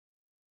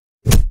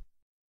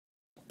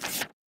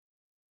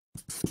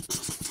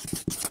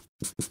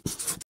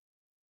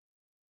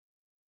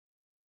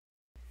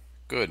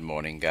Good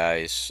morning,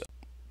 guys.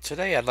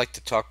 Today I'd like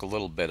to talk a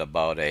little bit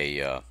about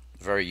a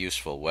very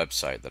useful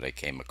website that I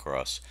came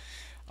across.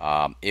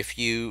 If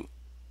you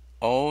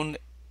own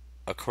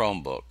a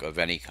Chromebook of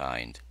any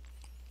kind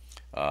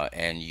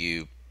and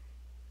you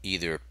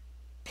either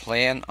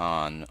plan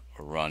on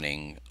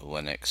running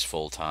Linux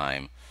full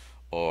time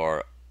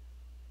or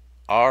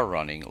are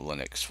running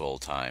Linux full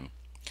time,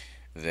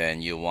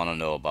 then you'll want to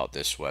know about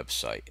this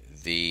website.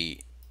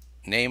 The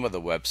name of the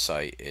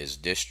website is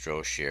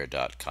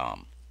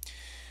distroshare.com.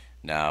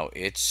 Now,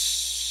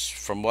 it's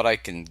from what I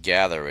can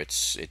gather,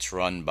 it's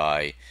run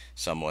by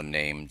someone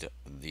named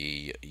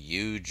the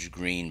Huge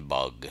Green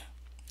Bug,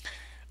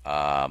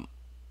 um,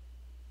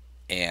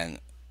 and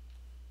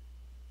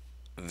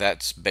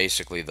that's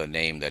basically the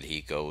name that he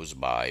goes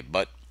by.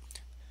 But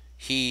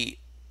he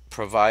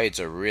provides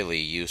a really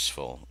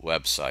useful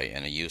website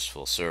and a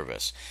useful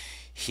service.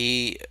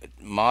 He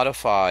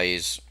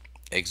modifies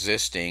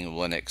existing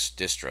Linux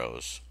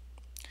distros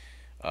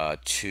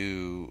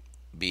to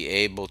be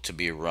able to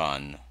be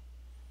run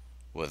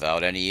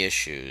without any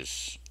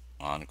issues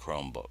on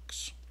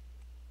Chromebooks.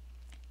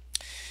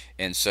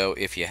 And so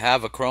if you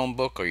have a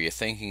Chromebook or you're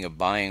thinking of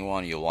buying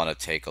one, you'll want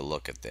to take a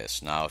look at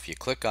this. Now, if you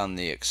click on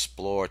the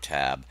Explore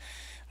tab,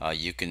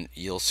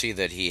 you'll see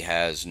that he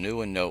has new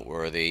and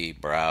noteworthy,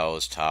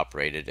 browse, top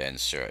rated, and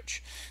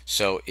search.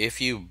 So if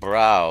you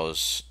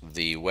browse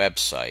the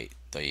website,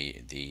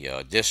 the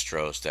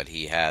distros that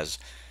he has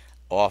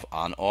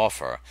on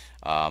offer,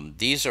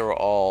 these are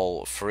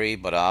all free,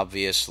 but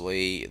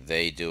obviously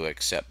they do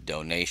accept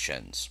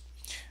donations.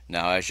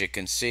 Now, as you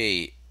can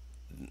see,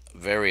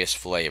 various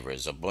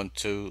flavors: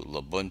 Ubuntu,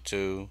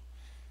 Lubuntu.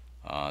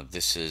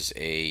 This is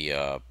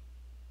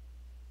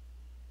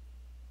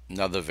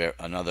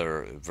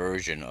another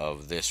version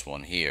of this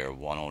one here,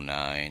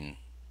 109.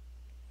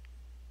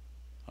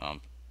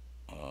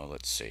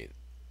 Let's see.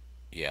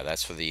 Yeah,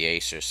 that's for the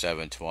Acer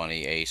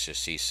 720, Acer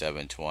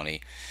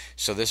C720.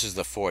 So this is the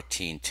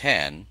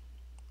 1410,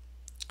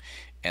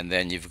 and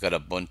then you've got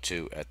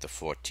Ubuntu at the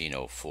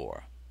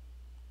 1404.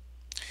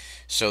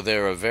 So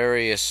there are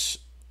various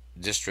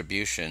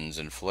distributions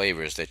and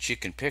flavors that you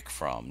can pick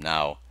from.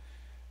 Now,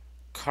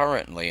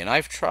 currently, and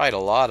I've tried a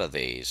lot of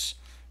these,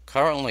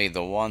 currently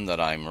the one that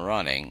I'm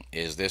running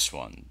is this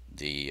one,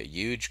 the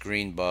Huge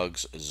Green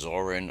Bug's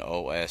Zorin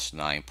OS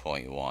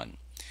 9.1.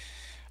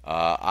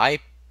 I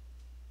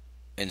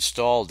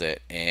installed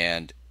it,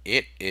 and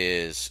it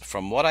is,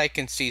 from what I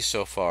can see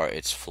so far,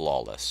 it's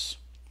flawless.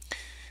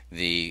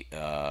 The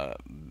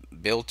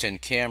built-in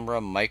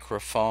camera,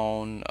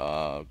 microphone,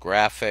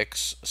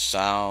 graphics,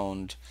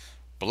 sound,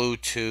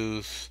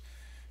 Bluetooth,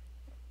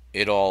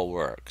 it all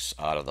works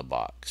out of the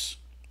box.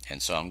 And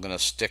so I'm going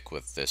to stick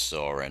with this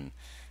Zorin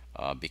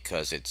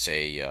because it's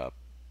a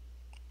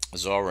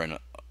Zorin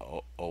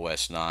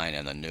OS 9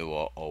 and the new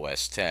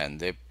OS 10.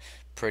 They're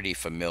pretty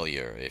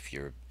familiar. If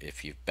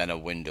you've been a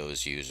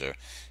Windows user,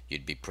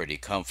 you'd be pretty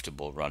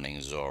comfortable running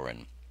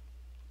Zorin.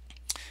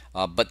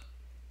 But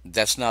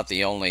that's not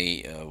the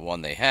only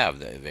one they have.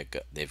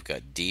 They've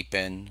got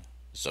Deepin,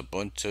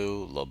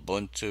 Ubuntu,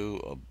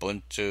 Lubuntu,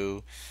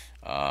 Ubuntu,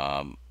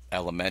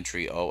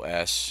 Elementary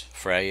OS,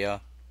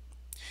 Freya.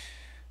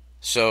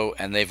 So,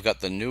 and they've got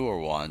the newer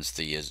ones,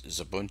 the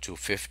Ubuntu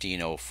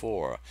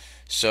 1504.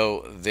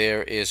 So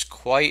there is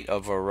quite a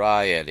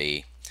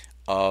variety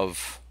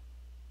of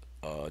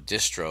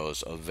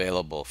distros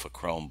available for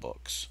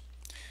Chromebooks.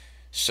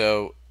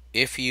 So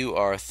if you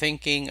are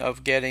thinking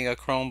of getting a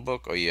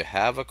Chromebook or you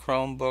have a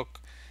Chromebook,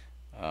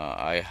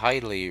 I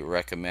highly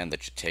recommend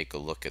that you take a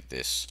look at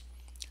this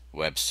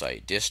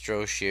website,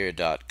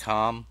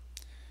 distroshare.com.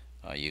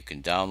 You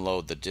can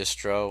download the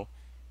distro,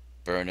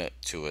 burn it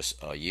to a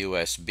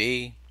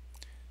USB,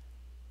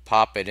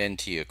 pop it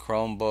into your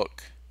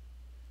Chromebook,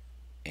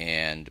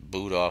 and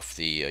boot off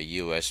the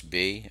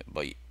USB.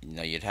 But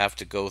you'd have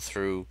to go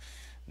through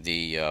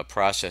the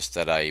process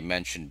that I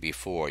mentioned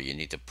before. You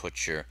need to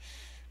put your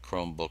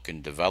Chromebook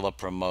in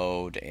developer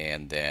mode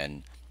and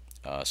then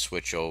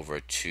switch over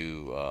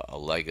to a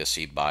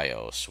legacy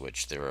BIOS,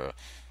 which there are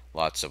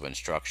lots of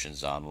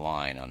instructions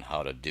online on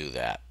how to do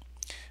that.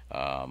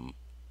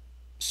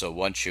 So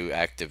once you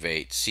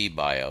activate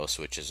cBIOS,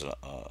 which is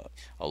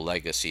a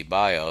legacy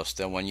BIOS,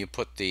 then when you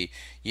put the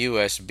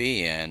USB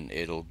in,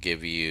 it'll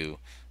give you,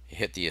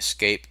 hit the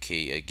escape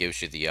key, it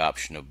gives you the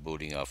option of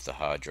booting off the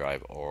hard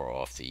drive or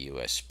off the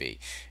USB.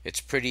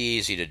 It's pretty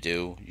easy to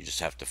do. You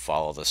just have to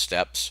follow the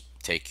steps,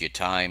 take your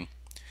time,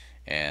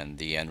 and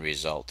the end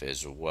result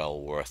is well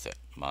worth it.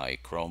 My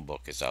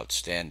Chromebook is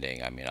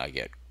outstanding. I mean, I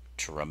get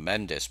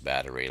tremendous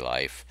battery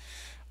life.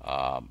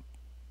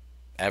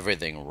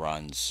 Everything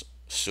runs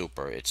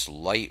super. It's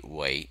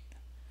lightweight.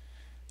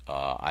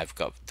 I've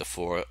got the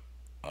 4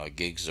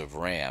 gigs of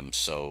RAM,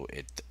 so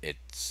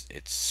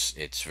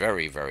it's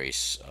very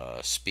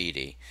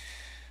speedy.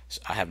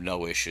 I have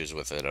no issues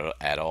with it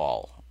at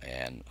all.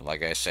 And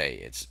like I say,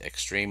 it's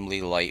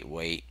extremely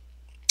lightweight,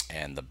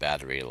 and the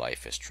battery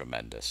life is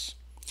tremendous.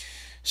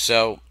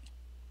 So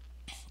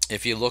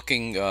if you're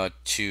looking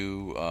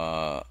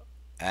to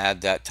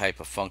add that type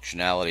of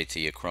functionality to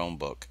your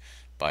Chromebook,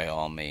 by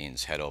all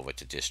means head over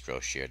to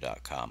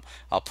distroshare.com.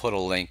 I'll put a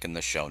link in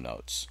the show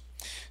notes.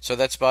 So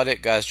that's about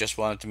it, guys. Just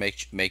wanted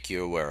to make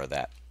you aware of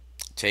that.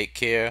 Take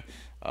care.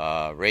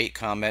 Rate,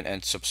 comment,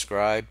 and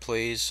subscribe,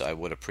 please. I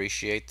would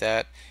appreciate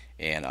that.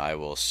 And I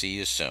will see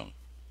you soon.